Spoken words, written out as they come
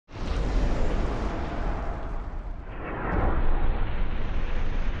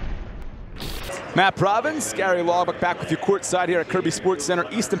Matt Province, Gary Lawbuck back with you courtside here at Kirby Sports Center,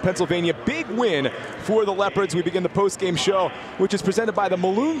 Easton, Pennsylvania. Big win for the Leopards. We begin the post-game show, which is presented by the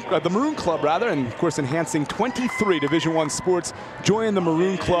Maroon Club, and of course enhancing 23 Division I sports. Join the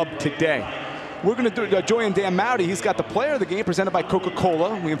Maroon Club today. We're going to join Dan Mowdy. He's got the player of the game presented by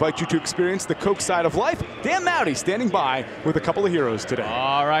Coca-Cola. We invite you to experience the Coke side of life. Dan Mowdy standing by with a couple of heroes today.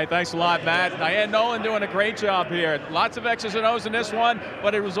 All right, thanks a lot, Matt. Diane Nolan doing a great job here. Lots of X's and O's in this one,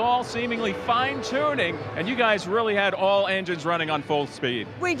 but it was all seemingly fine-tuning, and you guys really had all engines running on full speed.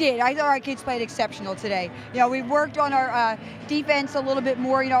 We did. I thought our kids played exceptional today. We worked on our defense a little bit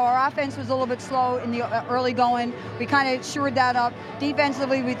more. Our offense was a little bit slow in the early going. We kind of shored that up.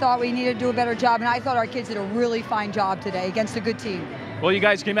 Defensively, we thought we needed to do a better job, and I thought our kids did a really fine job today against a good team. Well, you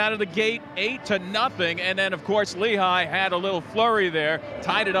guys came out of the gate 8-0, and then, of course, Lehigh had a little flurry there,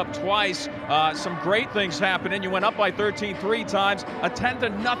 tied it up twice. Some great things happening. You went up by 13 3 times, a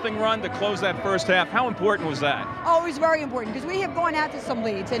 10-0 run to close that first half. How important was that? Oh, it was very important because we have gone out to some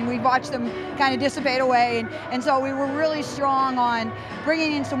leads, and we watched them kind of dissipate away, and so we were really strong on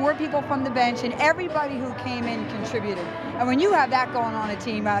bringing in some more people from the bench, and everybody who came in contributed. And when you have that going on a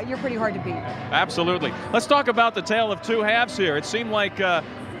team, you're pretty hard to beat. Absolutely. Let's talk about the tale of two halves here. It seemed like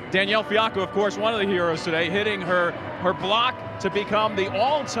Danielle Fiacco, of course, one of the heroes today, hitting her block to become the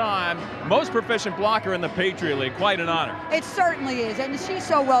all-time most proficient blocker in the Patriot League. Quite an honor. It certainly is, and she's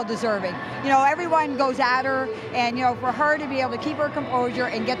so well deserving. Everyone goes at her, and for her to be able to keep her composure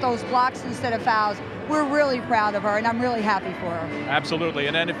and get those blocks instead of fouls, we're really proud of her, and I'm really happy for her. Absolutely.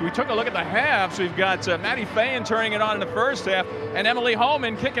 And then if we took a look at the halves, we've got Maddie Fayen turning it on in the first half, and Emily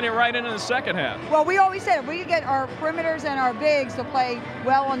Holman kicking it right into the second half. Well, we always said if we could get our perimeters and our bigs to play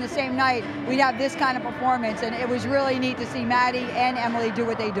well on the same night, we'd have this kind of performance, and it was really neat to see Maddie and Emily do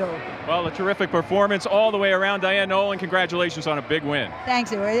what they do. Well, a terrific performance all the way around. Diane Nolan, congratulations on a big win.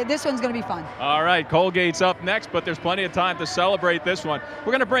 Thanks. This one's going to be fun. All right, Colgate's up next, but there's plenty of time to celebrate this one.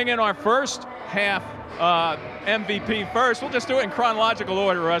 We're going to bring in our first half MVP first. We'll just do it in chronological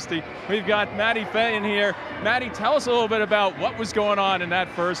order, Rusty. We've got Maddie Fayen here. Maddie, tell us a little bit about what was going on in that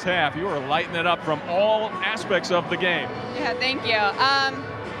first half. You were lighting it up from all aspects of the game. Yeah, thank you.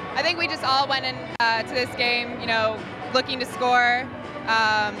 I think we just all went in to this game, looking to score.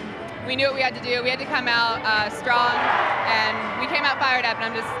 We knew what we had to do. We had to come out strong, and we came out fired up, and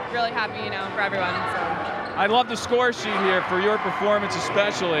I'm just really happy, for everyone. So. I love the score sheet here for your performance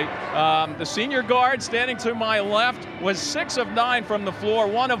especially. The senior guard standing to my left was 6 of 9 from the floor,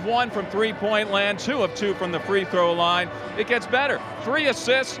 1 of 1 from three-point land, 2 of 2 from the free throw line. It gets better. 3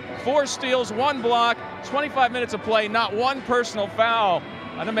 assists, 4 steals, 1 block, 25 minutes of play, not one personal foul.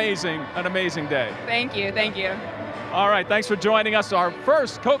 An amazing day. Thank you, thank you. All right, thanks for joining us. Our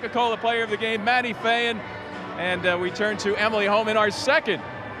first Coca-Cola player of the game, Maddie Fayen. And we turn to Emily Holman, our second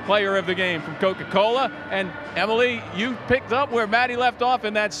player of the game from Coca-Cola. And Emily, you picked up where Maddie left off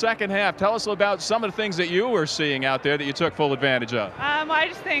in that second half. Tell us about some of the things that you were seeing out there that you took full advantage of. I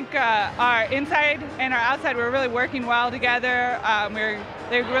just think our inside and our outside were really working well together.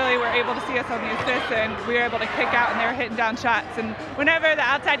 They really were able to see us on the assists, and we were able to kick out, and they were hitting down shots. And whenever the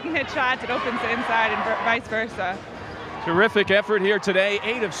outside can hit shots, it opens the inside and vice versa. Terrific effort here today.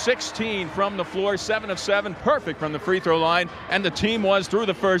 8 of 16 from the floor, 7 of 7, perfect from the free throw line. And the team was through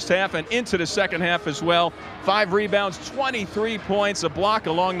the first half and into the second half as well. 5 rebounds, 23 points, a block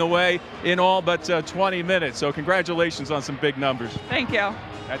along the way in all but 20 minutes. So congratulations on some big numbers. Thank you.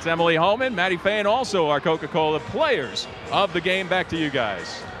 That's Emily Holman, Maddie Fayen, also our Coca-Cola players of the game. Back to you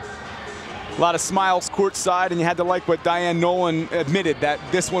guys. A lot of smiles courtside, and you had to like what Diane Nolan admitted, that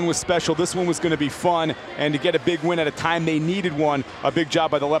this one was special, this one was going to be fun, and to get a big win at a time they needed one, a big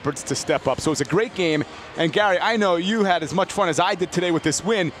job by the Leopards to step up. So it was a great game, and Gary, I know you had as much fun as I did today with this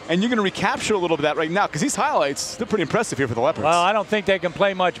win, and you're going to recapture a little bit of that right now, because these highlights, they're pretty impressive here for the Leopards. Well, I don't think they can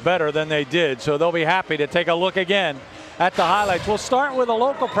play much better than they did, so they'll be happy to take a look again at the highlights. We'll start with a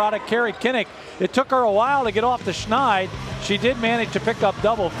local product, Carrie Kinnick. It took her a while to get off the schneid. She did manage to pick up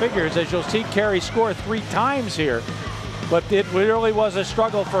double figures, as you'll see Carrie score 3 times here. But it really was a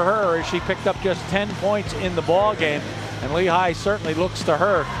struggle for her as she picked up just 10 points in the ball game. And Lehigh certainly looks to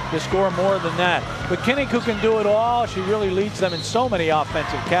her to score more than that. But Kinnick, who can do it all, she really leads them in so many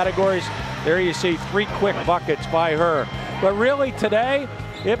offensive categories. There you see 3 quick buckets by her. But really today,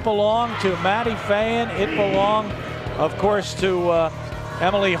 it belonged to Maddie Fayen. It belonged, of course, to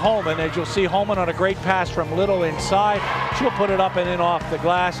Emily Holman. As you'll see, Holman on a great pass from Little inside. She'll put it up and in off the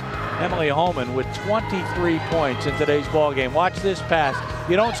glass. Emily Holman with 23 points in today's ball game. Watch this pass.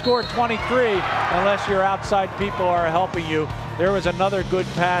 You don't score 23 unless your outside people are helping you. There was another good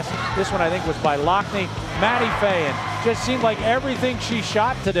pass. This one I think was by Lockney. Maddie Fayen. Just seemed like everything she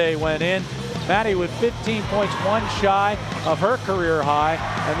shot today went in. Maddie with 15 points, one shy of her career high.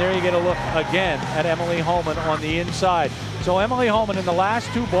 And there you get a look again at Emily Holman on the inside. So Emily Holman in the last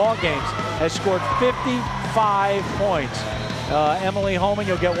 2 ball games has scored 55 points. Emily Holman,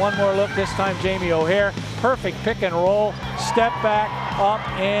 you'll get one more look, this time Jamie O'Hare. Perfect pick and roll, step back, up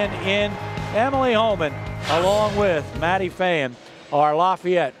and in. Emily Holman, along with Maddie Fayen, are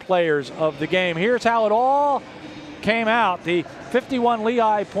Lafayette players of the game. Here's how it all came out. The 51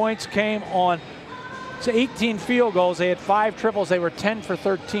 Lehigh points came on 18 field goals. They had 5 triples. They were 10 for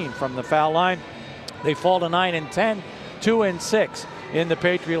 13 from the foul line. They fall to 9 and 10, 2 and 6 in the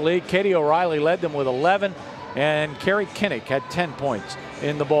Patriot League. Katie O'Reilly led them with 11. And Carrie Kinnick had 10 points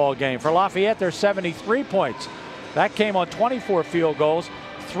in the ball game. For Lafayette, there's 73 points. That came on 24 field goals,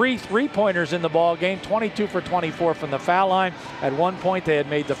 3 3-pointers in the ball game, 22 for 24 from the foul line. At one point, they had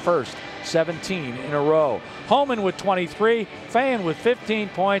made the first 17 in a row. Holman with 23, Fayen with 15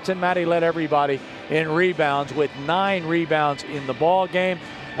 points, and Maddie led everybody in rebounds with 9 rebounds in the ball game.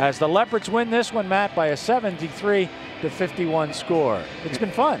 As the Leopards win this one, Matt, by a 73-51 score. It's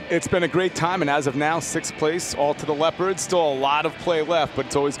been fun. It's been a great time, and as of now, 6th place, all to the Leopards. Still a lot of play left, but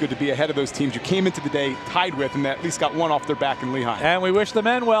it's always good to be ahead of those teams you came into the day tied with and at least got one off their back in Lehigh. And we wish the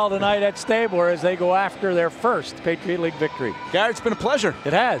men well tonight at Stabler as they go after their first Patriot League victory. Gary, it's been a pleasure.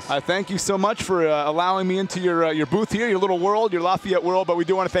 It has. Thank you so much for allowing me into your booth here, your little world, your Lafayette world, but we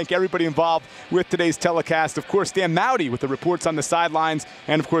do want to thank everybody involved with today's telecast. Of course, Dan Mowdy with the reports on the sidelines,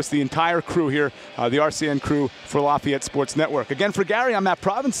 and of course the entire crew here, the RCN crew for Lafayette Sports Network. Again, for Gary, I'm Matt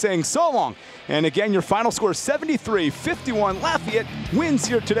Province saying so long. And again, your final score is 73-51. Lafayette wins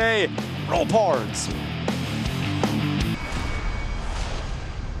here today. Roll Pards.